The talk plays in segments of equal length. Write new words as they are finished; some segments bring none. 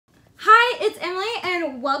it's Emily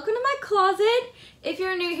and welcome to my closet. If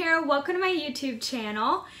you're new here, welcome to my YouTube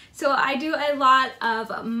channel. So I do a lot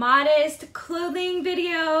of modest clothing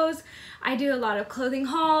videos. I do a lot of clothing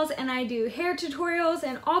hauls and I do hair tutorials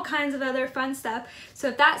and all kinds of other fun stuff. So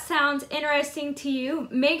if that sounds interesting to you,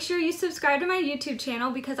 make sure you subscribe to my YouTube channel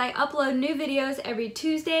because I upload new videos every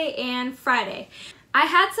Tuesday and Friday. I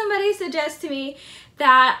had somebody suggest to me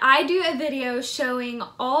that I do a video showing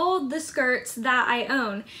all the skirts that I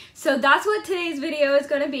own. So that's what today's video is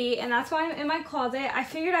going to be, and that's why I'm in my closet. I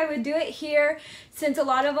figured I would do it here since a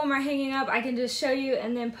lot of them are hanging up. I can just show you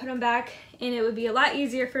and then put them back and it would be a lot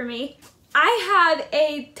easier for me. I have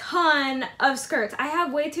a ton of skirts. I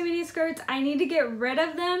have way too many skirts. I need to get rid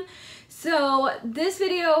of them. So this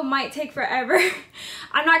video might take forever.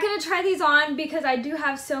 I'm not going to try these on because I do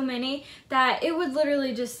have so many that it would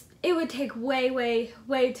literally just, it would take way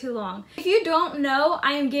too long. If you don't know,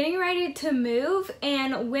 I am getting ready to move,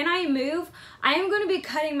 and when I move, I am going to be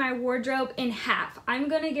cutting my wardrobe in half. I'm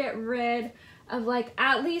going to get rid of like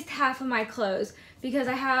at least half of my clothes because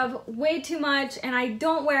I have way too much and I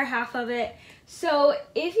don't wear half of it. So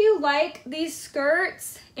if you like these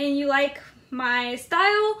skirts and you like my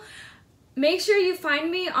style, make sure you find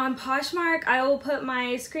me on Poshmark. I will put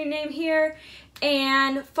my screen name here,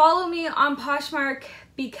 and follow me on Poshmark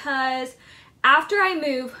because after I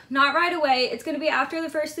move, not right away, it's going to be after the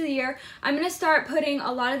first of the year, I'm going to start putting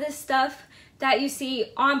a lot of this stuff that you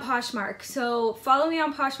see on Poshmark. So follow me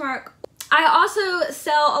on Poshmark. I also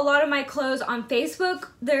sell a lot of my clothes on Facebook.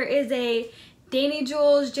 There is a Danny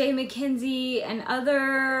Jules, J. McKenzie, and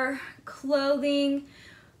other clothing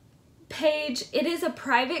page. It is a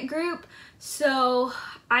private group, so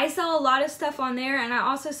I sell a lot of stuff on there, and I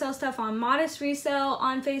also sell stuff on Modest Resale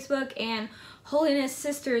on Facebook and Holiness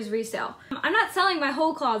Sisters Resale. I'm not selling my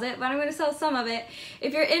whole closet, but I'm going to sell some of it.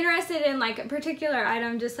 If you're interested in like a particular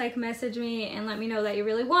item, just like message me and let me know that you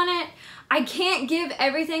really want it. I can't give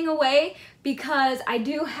everything away because I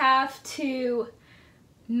do have to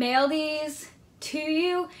mail these to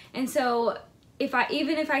you, and so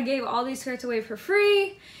even if I gave all these skirts away for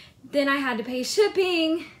free, then I had to pay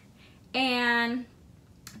shipping, and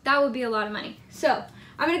that would be a lot of money. So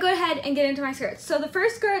I'm going to go ahead and get into my skirts. So the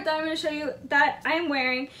first skirt that I'm going to show you that I'm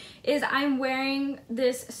wearing is I'm wearing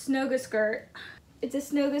this Snoga skirt. It's a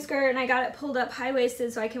Snoga skirt and I got it pulled up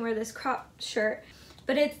high-waisted so I can wear this crop shirt.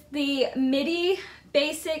 But it's the midi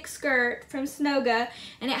basic skirt from Snoga,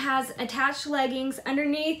 and it has attached leggings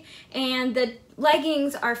underneath, and the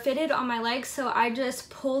leggings are fitted on my legs, so I just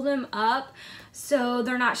pull them up so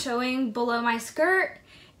they're not showing below my skirt,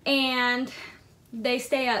 and they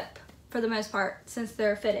stay up for the most part since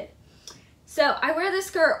they're fitted. So I wear this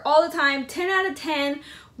skirt all the time, 10 out of 10,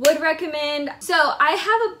 would recommend. So I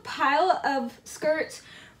have a pile of skirts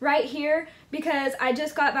right here because I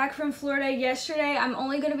just got back from Florida yesterday. I'm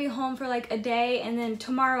only going to be home for like a day, and then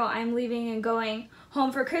tomorrow I'm leaving and going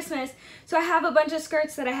home for Christmas. So I have a bunch of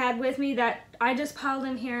skirts that I had with me that I just piled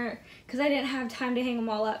in here because I didn't have time to hang them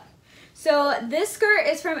all up. So this skirt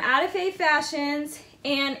is from Out of Faith Fashions,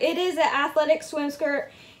 and it is an athletic swim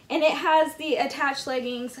skirt, and it has the attached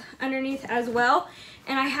leggings underneath as well.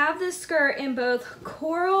 And I have this skirt in both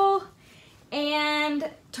coral and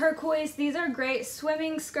turquoise. These are great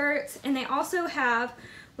swimming skirts, and they also have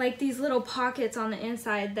like these little pockets on the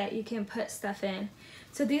inside that you can put stuff in.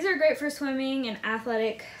 So these are great for swimming and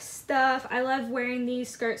athletic stuff. I love wearing these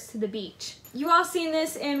skirts to the beach. You all seen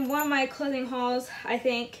this in one of my clothing hauls, I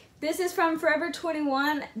think. This is from Forever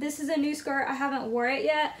 21. This is a new skirt. I haven't wore it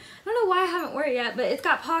yet. I don't know why I haven't wore it yet, but it's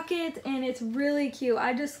got pockets and it's really cute.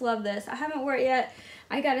 I just love this. I haven't wore it yet.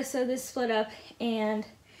 I gotta sew this split up and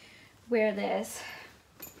wear this.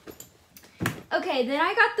 Okay, then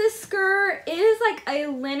I got this skirt. It is like a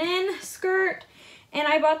linen skirt, and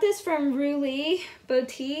I bought this from Rulie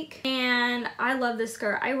Boutique, and I love this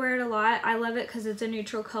skirt. I wear it a lot. I love it because it's a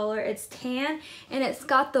neutral color. It's tan, and it's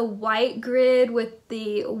got the white grid with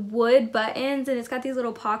the wood buttons, and it's got these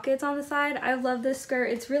little pockets on the side. I love this skirt.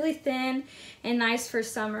 It's really thin and nice for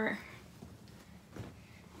summer.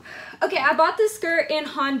 Okay, I bought this skirt in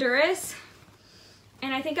Honduras,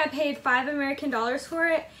 and I think I paid $5 American for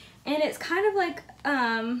it, and it's kind of like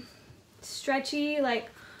stretchy, like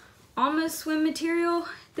almost swim material.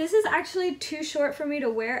 This is actually too short for me to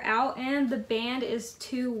wear out, and the band is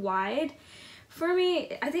too wide for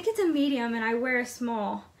me. I think it's a medium and I wear a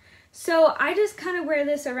small. So I just kind of wear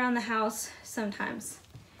this around the house sometimes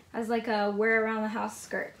as like a wear around the house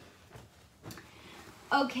skirt.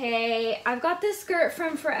 Okay, I've got this skirt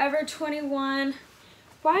from Forever 21.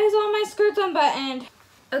 Why is all my skirts unbuttoned?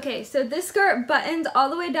 Okay, so this skirt buttons all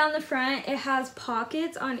the way down the front. It has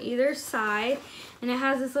pockets on either side, and it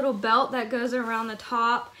has this little belt that goes around the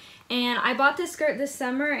top. And I bought this skirt this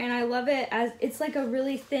summer, and I love it as it's like a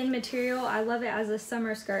really thin material. I love it as a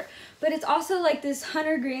summer skirt, but it's also like this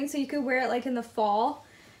hunter green, so you could wear it like in the fall.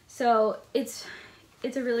 So it's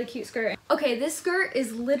a really cute skirt. Okay, this skirt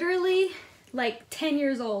is literally like 10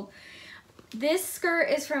 years old. This skirt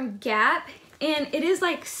is from Gap, and it is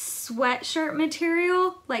like sweatshirt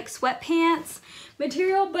material, like sweatpants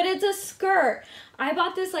material, but it's a skirt. I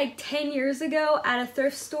bought this like 10 years ago at a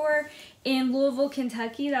thrift store in Louisville,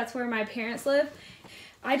 Kentucky. That's where my parents live.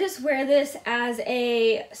 I just wear this as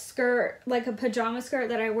a skirt, like a pajama skirt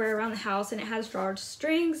that I wear around the house, and it has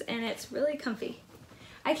drawstrings, and it's really comfy.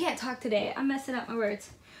 I can't talk today. I'm messing up my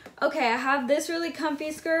words. Okay, I have this really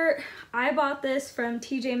comfy skirt. I bought this from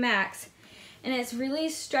TJ Maxx, and it's really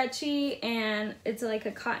stretchy, and it's like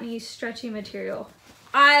a cottony, stretchy material.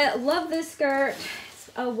 I love this skirt.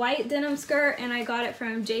 It's a white denim skirt, and I got it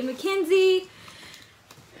from J. McKenzie.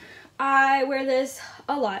 I wear this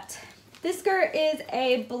a lot. This skirt is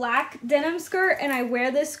a black denim skirt, and I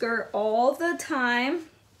wear this skirt all the time.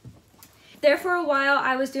 There for a while,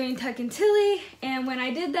 I was doing Tuck and Tilly, and when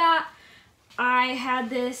I did that, I had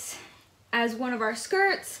this as one of our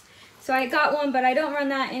skirts. So I got one, but I don't run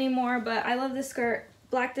that anymore, but I love this skirt,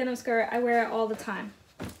 black denim skirt. I wear it all the time.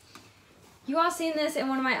 You all seen this in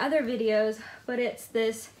one of my other videos, but it's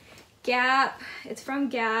this Gap, it's from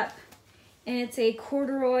Gap, and it's a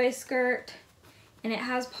corduroy skirt, and it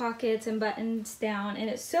has pockets and buttons down, and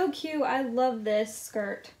it's so cute. I love this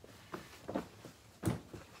skirt.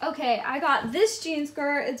 Okay, I got this jean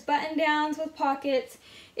skirt. It's button downs with pockets.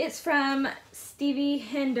 It's from Stevie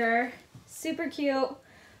Hinder. Super cute.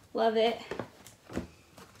 Love it.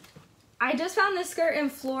 I just found this skirt in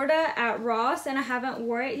Florida at Ross, and I haven't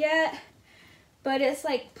wore it yet, but it's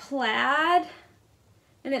like plaid,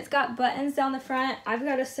 and it's got buttons down the front. I've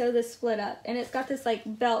got to sew this split up, and it's got this like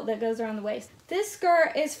belt that goes around the waist. This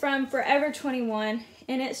skirt is from Forever 21,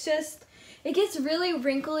 and it's just, it gets really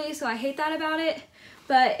wrinkly, so I hate that about it,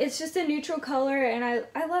 but it's just a neutral color, and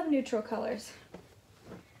I love neutral colors.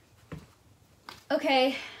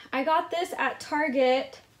 Okay, I got this at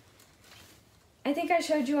Target. I think I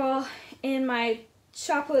showed you all in my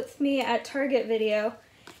Shop With Me at Target video,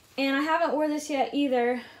 and I haven't worn this yet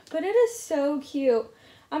either, but it is so cute.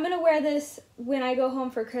 I'm gonna wear this when I go home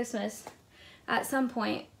for Christmas at some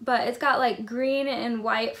point, but it's got like green and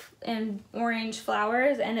white and orange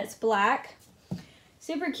flowers, and it's black.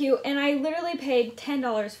 Super cute, and I literally paid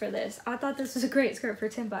 $10 for this. I thought this was a great skirt for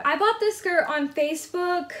 10 bucks. I bought this skirt on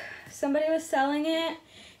Facebook. Somebody was selling it,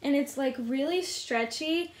 and it's like really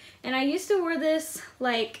stretchy, and I used to wear this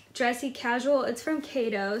like dressy casual. It's from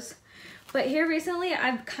Cato's, but here recently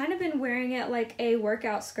I've kind of been wearing it like a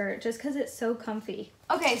workout skirt just because it's so comfy.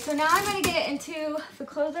 Okay, so now I'm gonna get into the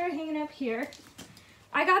clothes that are hanging up here.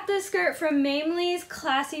 I got this skirt from Mamley's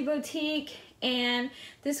Classy Boutique, and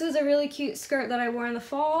this was a really cute skirt that I wore in the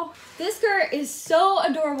fall. This skirt is so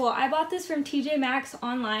adorable. I bought this from TJ Maxx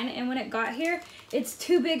online, and when it got here, it's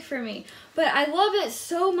too big for me. But I love it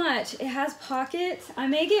so much. It has pockets. I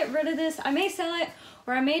may get rid of this. I may sell it,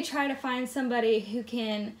 or I may try to find somebody who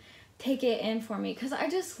can take it in for me, because I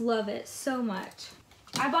just love it so much.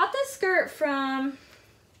 I bought this skirt from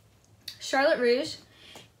Charlotte Russe,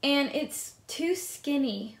 and it's too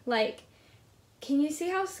skinny. Like, can you see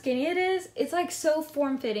how skinny it is? It's like so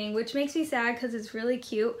form-fitting, which makes me sad because it's really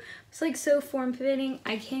cute. It's like so form-fitting,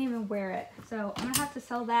 I can't even wear it. So I'm gonna have to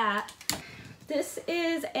sell that. This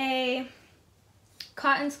is a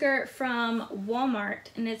cotton skirt from Walmart,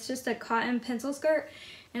 and it's just a cotton pencil skirt.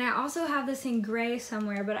 And I also have this in gray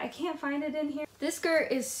somewhere, but I can't find it in here. This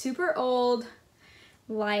skirt is super old,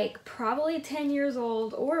 like probably 10 years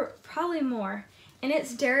old or probably more. And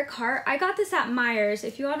it's Derek Hart. I got this at Meijer's.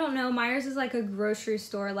 If you all don't know, Meijer's is like a grocery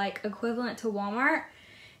store, like equivalent to Walmart.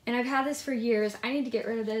 And I've had this for years. I need to get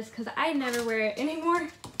rid of this because I never wear it anymore.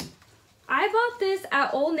 I bought this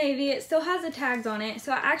at Old Navy. It still has the tags on it.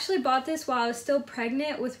 So I actually bought this while I was still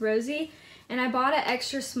pregnant with Rosie. And I bought it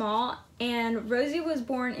extra small. And Rosie was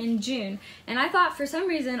born in June. And I thought for some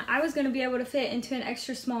reason I was going to be able to fit into an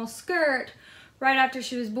extra small skirt right after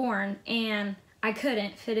she was born. And I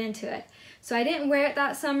couldn't fit into it. So I didn't wear it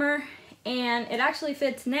that summer, and it actually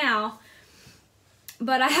fits now,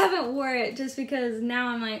 but I haven't wore it just because now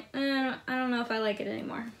I'm like, I don't know if I like it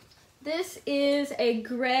anymore. This is a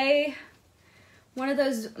gray, one of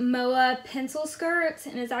those MOA pencil skirts,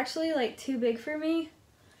 and it's actually like too big for me.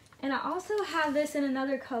 And I also have this in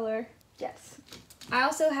another color. Yes. I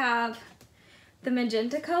also have the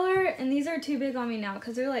magenta color, and these are too big on me now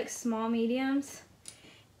because they're like small mediums,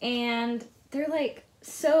 and they're like,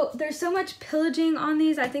 so there's so much pillaging on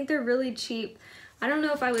these. I think they're really cheap. I don't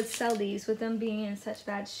know if I would sell these with them being in such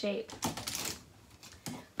bad shape.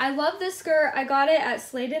 I love this skirt. I got it at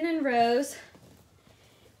Sladen & Rose.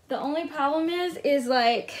 The only problem is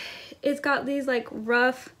like, it's got these like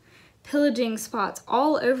rough pillaging spots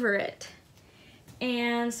all over it.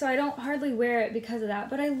 And so I don't hardly wear it because of that,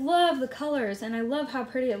 but I love the colors and I love how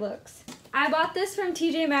pretty it looks. I bought this from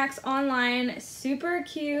TJ Maxx online. Super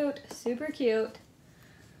cute, super cute.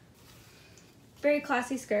 Very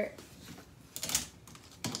classy skirt.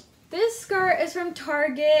 This skirt is from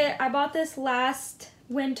Target. I bought this last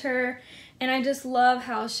winter and I just love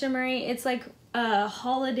how shimmery. It's like a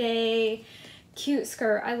holiday cute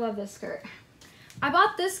skirt. I love this skirt. I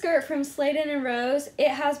bought this skirt from Sladen & Rose. It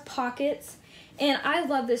has pockets and I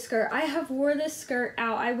love this skirt. I have wore this skirt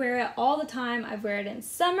out. I wear it all the time. I wear it in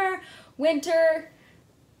summer, winter.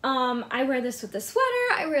 I wear this with a sweater.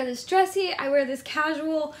 I wear this dressy. I wear this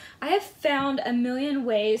casual. I have found a million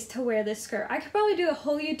ways to wear this skirt. I could probably do a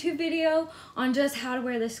whole YouTube video on just how to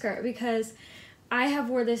wear this skirt because I have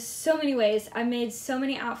wore this so many ways. I made so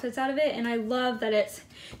many outfits out of it and I love that it's,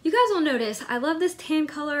 you guys will notice, I love this tan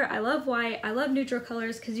color, I love white, I love neutral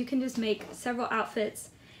colors because you can just make several outfits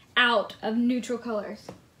out of neutral colors.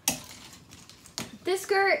 This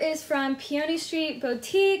skirt is from Peony Street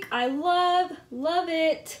Boutique. I love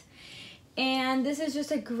it. And this is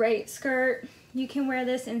just a great skirt. You can wear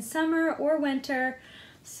this in summer or winter.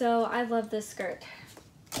 So I love this skirt.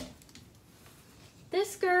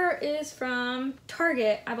 This skirt is from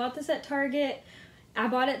Target. I bought this at Target. I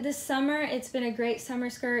bought it this summer. It's been a great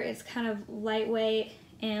summer skirt. It's kind of lightweight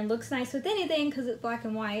and looks nice with anything because it's black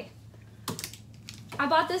and white. I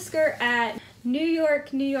bought this skirt at New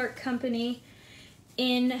York Company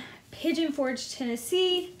in Pigeon Forge,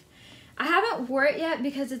 Tennessee. I haven't wore it yet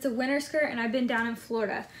because it's a winter skirt and I've been down in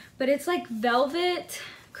Florida. But it's like velvet,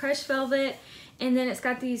 crushed velvet, and then it's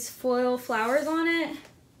got these foil flowers on it.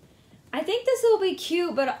 I think this will be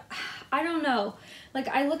cute, but I don't know. Like,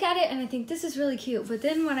 I look at it and I think this is really cute, but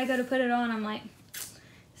then when I go to put it on, I'm like,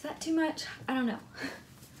 is that too much? I don't know.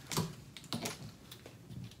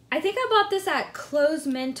 I think I bought this at Clothes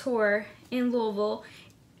Mentor in Louisville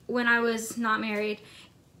when I was not married.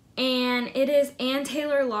 And it is Ann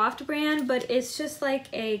Taylor Loft brand, but it's just like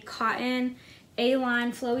a cotton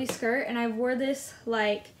A-line flowy skirt. And I wore this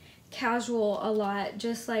like casual a lot,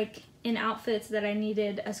 just like in outfits that I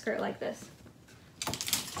needed a skirt like this.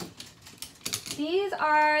 These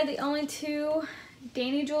are the only two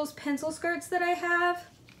Danny Jewels pencil skirts that I have.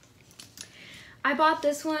 I bought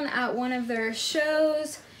this one at one of their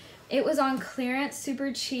shows. It was on clearance,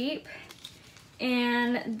 super cheap.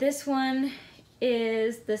 And this one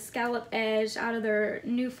is the scallop edge out of their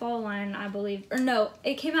new fall line, I believe. Or no,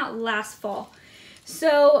 it came out last fall.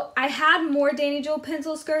 So I had more Danny Jewel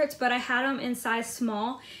pencil skirts, but I had them in size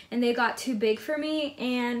small and they got too big for me.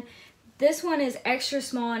 And this one is extra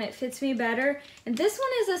small and it fits me better. And this one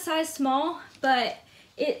is a size small, but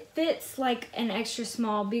it fits like an extra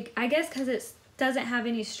small, I guess because it doesn't have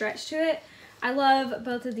any stretch to it. I love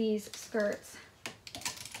both of these skirts.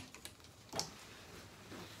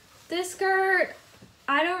 This skirt,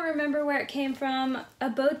 I don't remember where it came from. A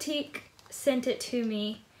boutique sent it to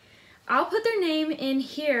me. I'll put their name in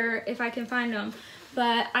here if I can find them.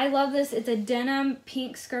 But I love this. It's a denim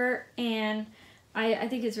pink skirt and I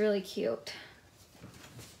think it's really cute.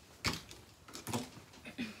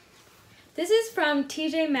 This is from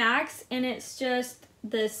TJ Maxx and it's just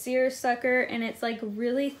the seersucker and it's like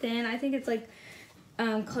really thin. I think it's like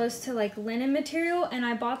close to like linen material, and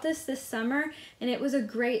I bought this summer and it was a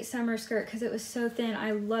great summer skirt because it was so thin.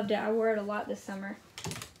 I loved it. I wore it a lot this summer.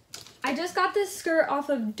 I just got this skirt off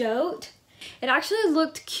of Dote. It actually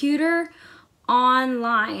looked cuter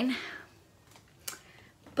online,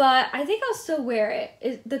 but I think I'll still wear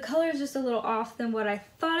it. The color is just a little off than what I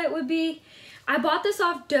thought it would be. I bought this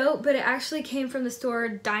off Dote, but it actually came from the store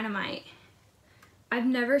Dynamite. I've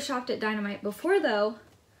never shopped at Dynamite before though,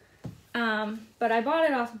 but I bought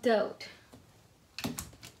it off Dote.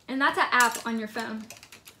 And that's an app on your phone.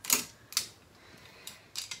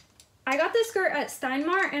 I got this skirt at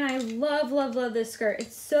Steinmart and I love this skirt.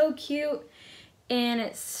 It's so cute and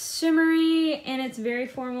it's shimmery and it's very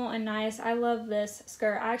formal and nice. I love this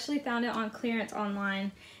skirt. I actually found it on clearance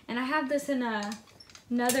online and I have this in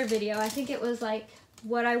another video. I think it was like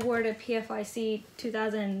what I wore to PFYC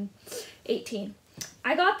 2018.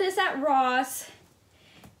 I got this at Ross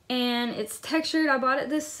and it's textured. I bought it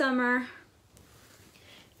this summer.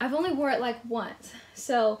 I've only wore it like once,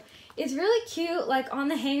 so it's really cute like on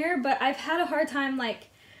the hanger, but I've had a hard time like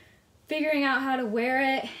figuring out how to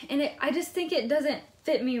wear it, and I just think it doesn't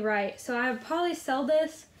fit me right, so I would probably sell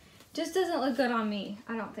this. Just doesn't look good on me,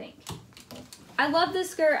 I don't think. I love this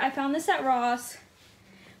skirt. I found this at Ross,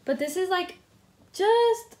 but this is like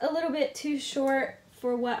just a little bit too short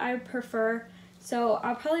for what I prefer. So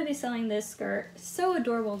I'll probably be selling this skirt. So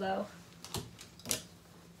adorable though.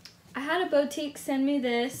 I had a boutique send me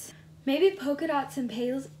this. Maybe Polka Dots and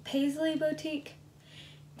Paisley Boutique.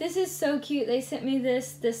 This is so cute. They sent me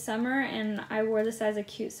this summer and I wore this as a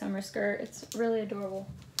cute summer skirt. It's really adorable.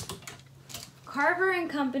 Carver and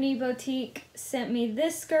Company Boutique sent me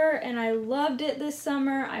this skirt and I loved it this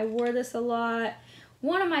summer. I wore this a lot.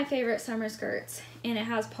 One of my favorite summer skirts, and it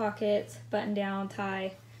has pockets, button down,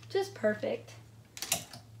 tie, just perfect.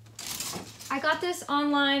 I got this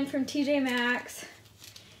online from TJ Maxx.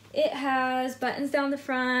 It has buttons down the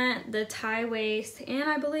front, the tie waist, and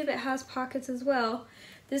I believe it has pockets as well.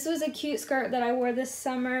 This was a cute skirt that I wore this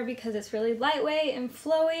summer because it's really lightweight and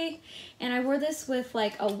flowy, and I wore this with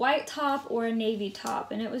like a white top or a navy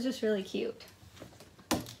top, and it was just really cute.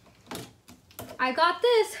 I got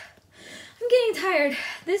this. I'm getting tired.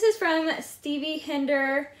 This is from Stevie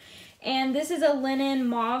Hinder, and this is a linen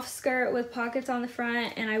mauve skirt with pockets on the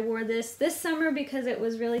front, and I wore this summer because it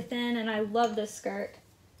was really thin, and I love this skirt.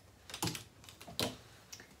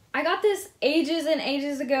 I got this ages and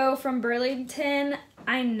ages ago from Burlington.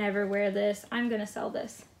 I never wear this. I'm gonna sell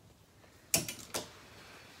this.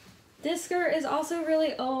 This skirt is also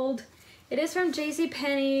really old. It is from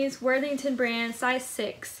JCPenney's Worthington brand, size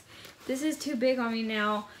 6. This is too big on me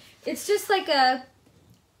now. It's just like a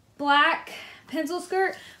black pencil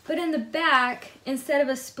skirt, but in the back, instead of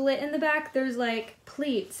a split in the back, there's like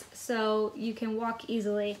pleats, so you can walk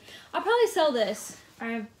easily. I'll probably sell this.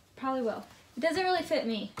 I probably will. It doesn't really fit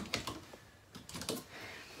me.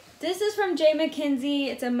 This is from J. McKenzie.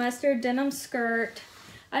 It's a mustard denim skirt.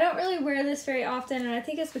 I don't really wear this very often, and I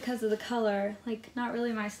think it's because of the color. Like, not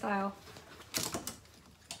really my style.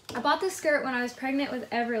 I bought this skirt when I was pregnant with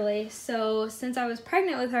Everly, so since I was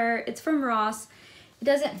pregnant with her, it's from Ross. It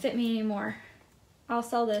doesn't fit me anymore. I'll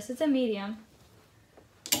sell this. It's a medium.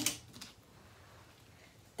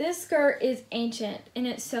 This skirt is ancient, and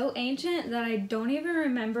it's so ancient that I don't even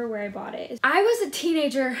remember where I bought it. I was a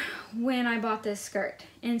teenager when I bought this skirt,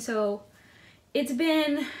 and so it's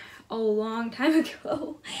been a long time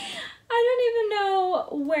ago. I don't even know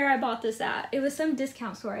where I bought this at. It was some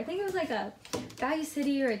discount store. I think it was like a Value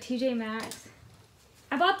City or a TJ Maxx.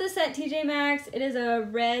 I bought this at TJ Maxx. It is a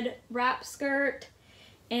red wrap skirt,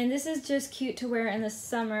 and this is just cute to wear in the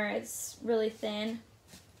summer. It's really thin.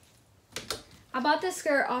 I bought this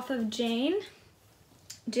skirt off of Jane.com,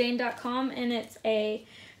 and it's a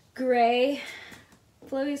gray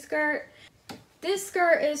flowy skirt. This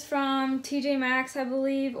skirt is from TJ Maxx, I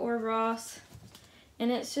believe, or Ross,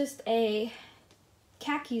 and it's just a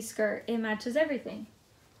khaki skirt. It matches everything.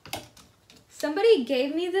 Somebody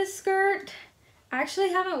gave me this skirt. I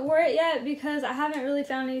actually haven't wore it yet because I haven't really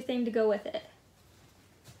found anything to go with it.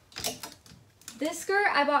 This skirt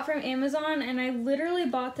I bought from Amazon, and I literally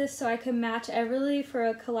bought this so I could match Everly for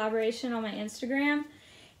a collaboration on my Instagram,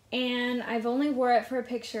 and I've only wore it for a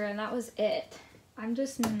picture, and that was it. I'm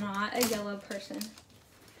just not a yellow person.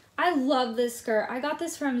 I love this skirt. I got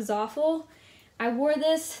this from Zoffel. I wore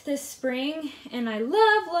this spring, and I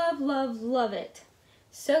love, love, love, love it.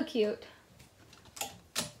 So cute.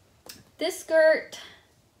 This skirt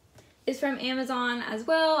is from Amazon as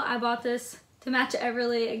well. I bought this to match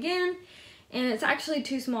Everly again, and it's actually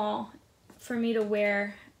too small for me to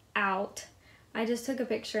wear out. I just took a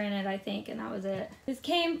picture in it, I think, and that was it. This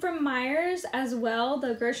came from Myers as well,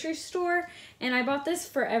 the grocery store, and I bought this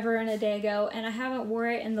forever and a day ago, and I haven't wore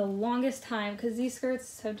it in the longest time because these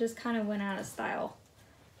skirts have just kind of went out of style.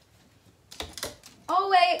 Oh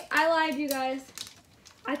wait, I lied, you guys.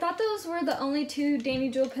 I thought those were the only 2 Danny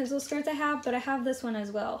Jewel pencil skirts I have, but I have this one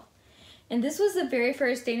as well. And this was the very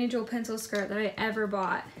first Danny Jewel pencil skirt that I ever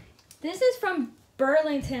bought. This is from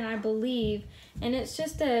Burlington, I believe, and it's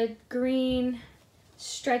just a green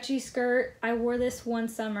stretchy skirt. I wore this one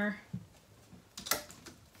summer.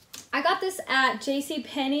 I got this at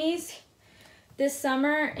JCPenney's this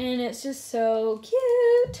summer, and it's just so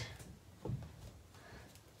cute.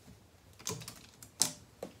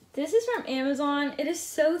 This is from Amazon. It is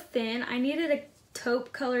so thin. I needed a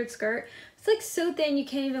taupe colored skirt. It's like so thin you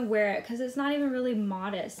can't even wear it because it's not even really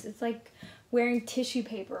modest. It's like wearing tissue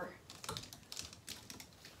paper.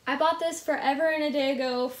 I bought this forever and a day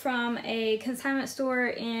ago from a consignment store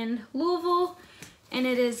in Louisville, and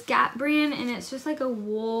it is Gap brand, and it's just like a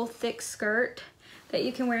wool thick skirt that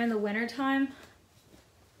you can wear in the winter time.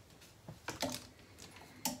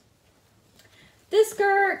 This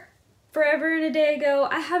skirt, forever and a day ago,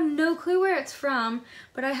 I have no clue where it's from,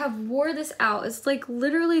 but I have wore this out. It's like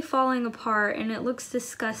literally falling apart, and it looks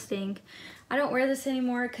disgusting. I don't wear this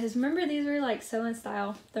anymore because remember these were like so in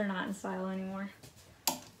style. They're not in style anymore.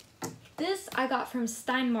 This I got from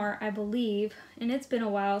Steinmart, I believe, and it's been a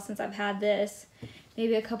while since I've had this,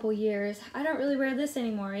 maybe a couple years. I don't really wear this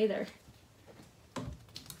anymore either.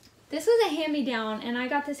 This was a hand-me-down, and I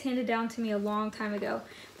got this handed down to me a long time ago.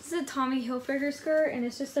 This is a Tommy Hilfiger skirt, and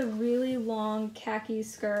it's just a really long khaki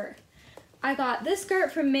skirt. I got this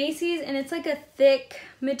skirt from Macy's, and it's like a thick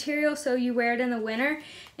material, so you wear it in the winter,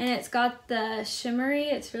 and it's got the shimmery.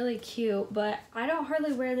 It's really cute, but I don't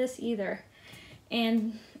hardly wear this either,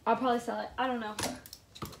 and I'll probably sell it. I don't know.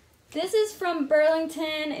 This is from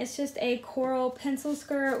Burlington. It's just a coral pencil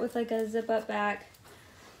skirt with like a zip-up back.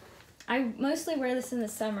 I mostly wear this in the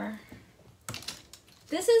summer.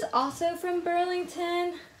 This is also from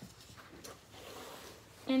Burlington,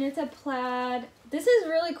 and it's a plaid. This is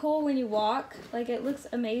really cool when you walk. Like, it looks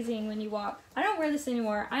amazing when you walk. I don't wear this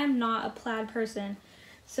anymore. I am not a plaid person,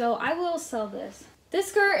 so I will sell this. This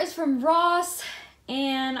skirt is from Ross,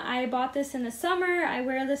 and I bought this in the summer. I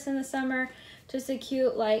wear this in the summer. Just a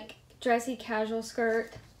cute, like, dressy casual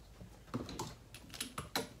skirt.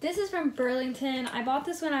 This is from Burlington. I bought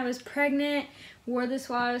this when I was pregnant. Wore this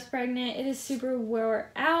while I was pregnant. It is super wore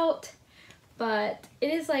out, but it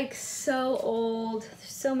is like so old. There's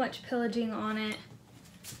so much pillaging on it.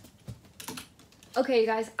 Okay, you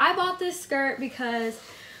guys, I bought this skirt because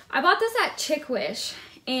I bought this at Chick Wish,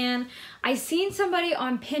 and I seen somebody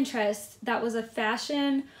on Pinterest that was a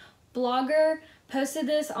fashion blogger posted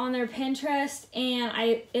this on their Pinterest, and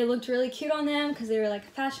it looked really cute on them because they were like a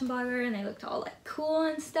fashion blogger and they looked all like cool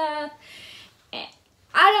and stuff. And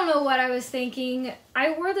I don't know what I was thinking.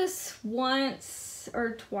 I wore this once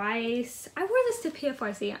or twice. I wore this to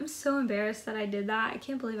PFYC. I'm so embarrassed that I did that. I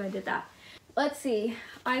can't believe I did that. Let's see.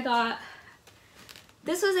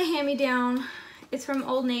 This was a hand-me-down. It's from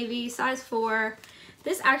Old Navy, size 4.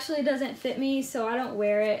 This actually doesn't fit me, so I don't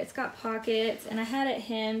wear it. It's got pockets, and I had it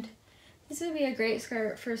hemmed. This would be a great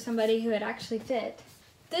skirt for somebody who would actually fit.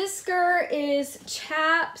 This skirt is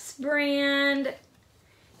Chaps brand,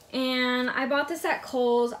 and I bought this at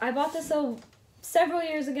Kohl's. I bought this several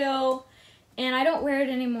years ago, and I don't wear it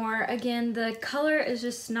anymore. Again, the color is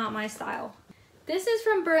just not my style. This is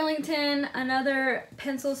from Burlington, another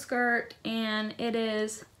pencil skirt, and it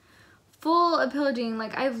is full of pillaging.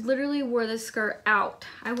 Like, I've literally wore this skirt out.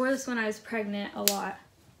 I wore this when I was pregnant a lot.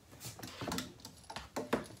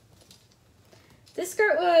 This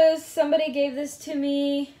skirt was, somebody gave this to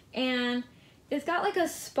me, and it's got like a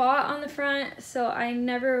spot on the front, so I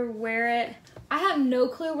never wear it. I have no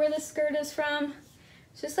clue where this skirt is from.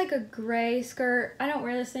 It's just like a gray skirt. I don't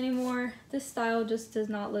wear this anymore. This style just does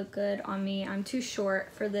not look good on me. I'm too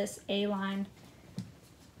short for this A-line.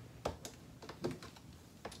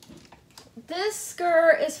 This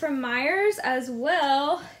skirt is from Myers as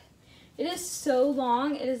well. It is so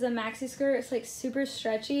long. It is a maxi skirt. It's like super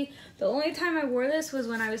stretchy. The only time I wore this was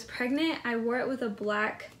when I was pregnant. I wore it with a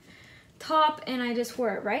black top, and I just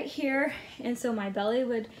wore it right here, and so my belly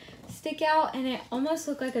would stick out, and it almost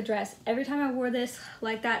looked like a dress. Every time I wore this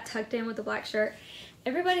like that, tucked in with a black shirt,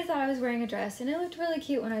 everybody thought I was wearing a dress, and it looked really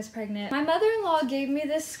cute when I was pregnant. My mother-in-law gave me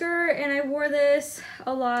this skirt, and I wore this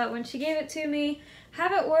a lot when she gave it to me.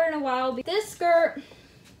 Haven't worn in a while. This skirt,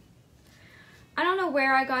 I don't know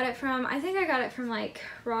where I got it from. I think I got it from like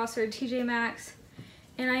Ross or TJ Maxx,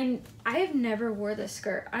 and I have never wore this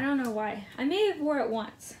skirt. I don't know why. I may have wore it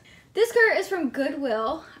once. This skirt is from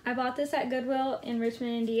Goodwill. I bought this at Goodwill in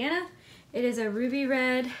Richmond, Indiana. It is a ruby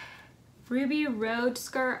road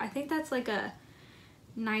skirt. I think that's like a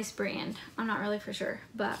nice brand. I'm not really for sure,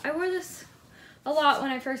 but I wore this a lot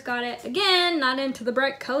when I first got it. Again, not into the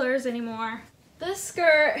bright colors anymore. This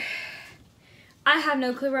skirt, I have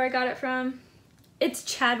no clue where I got it from. It's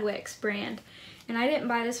Chadwick's brand, and I didn't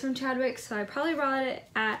buy this from Chadwick's, so I probably bought it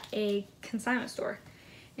at a consignment store.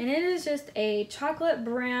 And it is just a chocolate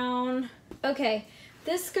brown. Okay,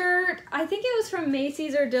 this skirt, I think it was from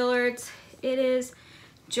Macy's or Dillard's. It is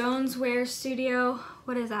Jones Wear Studio.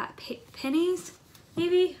 What is that, pennies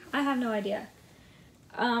maybe? I have no idea.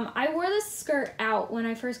 I wore this skirt out when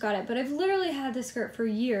I first got it, but I've literally had this skirt for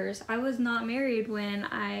years. I was not married when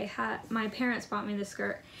my parents bought me this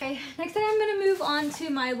skirt. Okay, next thing I'm gonna move on to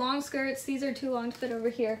my long skirts. These are too long to fit over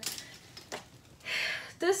here.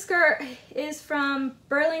 This skirt is from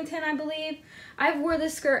Burlington, I believe. I wore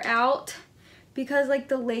this skirt out because like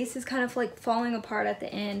the lace is kind of like falling apart at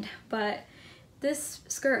the end, but this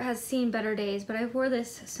skirt has seen better days, but I wore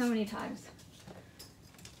this so many times.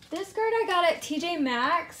 This skirt I got at TJ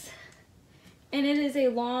Maxx, and it is a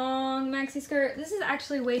long maxi skirt. This is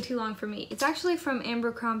actually way too long for me. It's actually from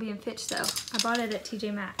Abercrombie & Fitch though. I bought it at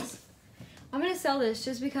TJ Maxx. I'm gonna sell this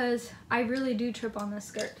just because I really do trip on this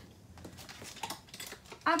skirt.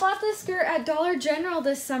 I bought this skirt at Dollar General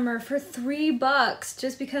this summer for $3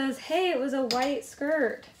 just because, hey, it was a white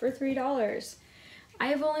skirt for $3. I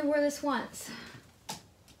have only wore this once.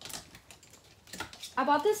 I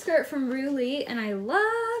bought this skirt from Ruli and I love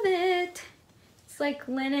it. It's like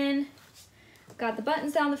linen. Got the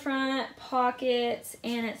buttons down the front, pockets,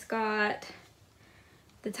 and it's got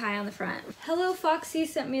the tie on the front. Hello Foxy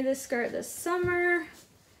sent me this skirt this summer.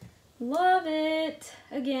 Love it.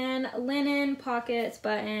 Again, linen, pockets,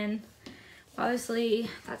 button. Obviously,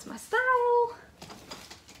 that's my style.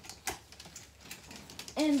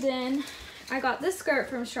 And then I got this skirt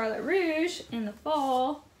from Charlotte Rouge in the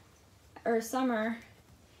fall or summer,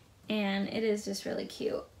 and it is just really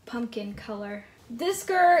cute. Pumpkin color. This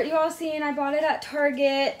skirt, you all seen, I bought it at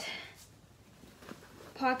Target.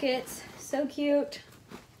 Pockets, so cute.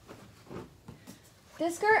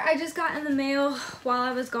 This skirt I just got in the mail while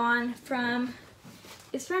I was gone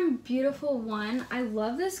it's from Beautiful One. I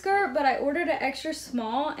love this skirt, but I ordered an extra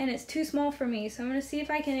small and it's too small for me, so I'm gonna see if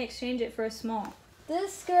I can exchange it for a small.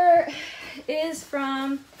 This skirt is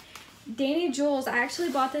from Danny Jewels. I actually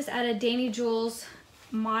bought this at a Danny Jewels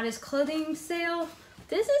modest clothing sale.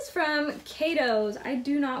 This is from Cato's. I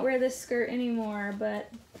do not wear this skirt anymore,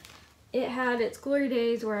 but it had its glory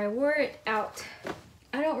days where I wore it out.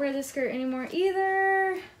 I don't wear this skirt anymore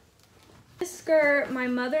either. This skirt, my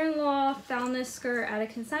mother-in-law found this skirt at a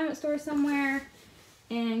consignment store somewhere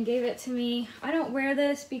and gave it to me. I don't wear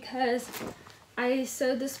this because I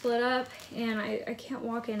sewed the split up and I can't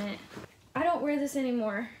walk in it. I don't wear this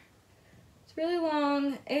anymore. It's really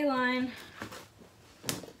long, A-line.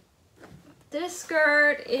 This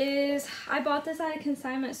skirt is, I bought this at a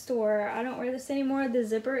consignment store. I don't wear this anymore. The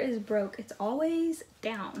zipper is broke. It's always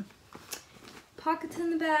down. Pockets in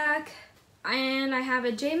the back, and I have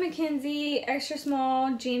a J. McKenzie extra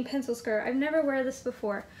small jean pencil skirt. I've never worn this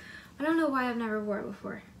before. I don't know why I've never worn it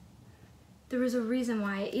before. There was a reason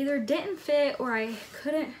why. It either didn't fit or I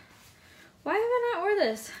couldn't. Why have I not worn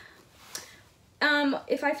this?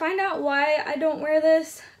 If I find out why I don't wear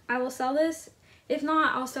this, I will sell this. If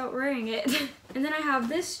not, I'll start wearing it. And then I have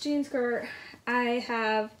this jean skirt.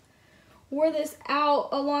 I wore this out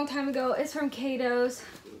a long time ago. It's from Cato's.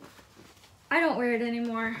 I don't wear it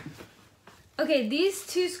anymore. Okay, these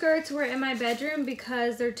two skirts were in my bedroom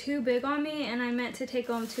because they're too big on me and I meant to take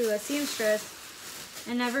them to a seamstress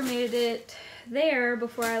and never made it there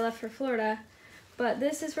before I left for Florida. But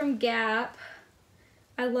this is from Gap.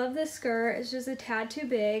 I love this skirt. It's just a tad too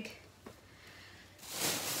big.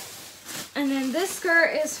 And then this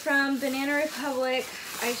skirt is from Banana Republic.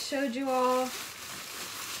 I showed you all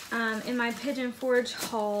in my Pigeon Forge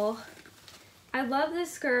haul. I love this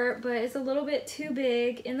skirt, but it's a little bit too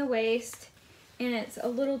big in the waist and it's a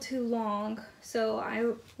little too long. So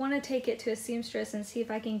I want to take it to a seamstress and see if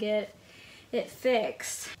I can get it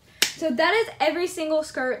fixed. So that is every single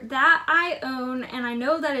skirt that I own, and I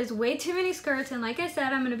know that is way too many skirts, and like I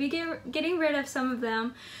said, I'm going to be getting rid of some of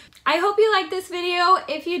them. I hope you like this video.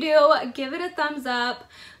 If you do, give it a thumbs up.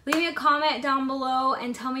 Leave me a comment down below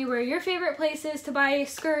and tell me where your favorite place is to buy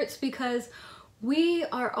skirts, because we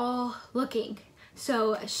are all looking.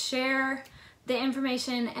 So share the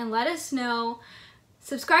information and let us know.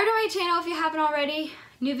 Subscribe to my channel if you haven't already.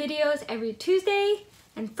 New videos every Tuesday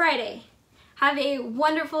and Friday. Have a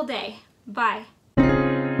wonderful day. Bye.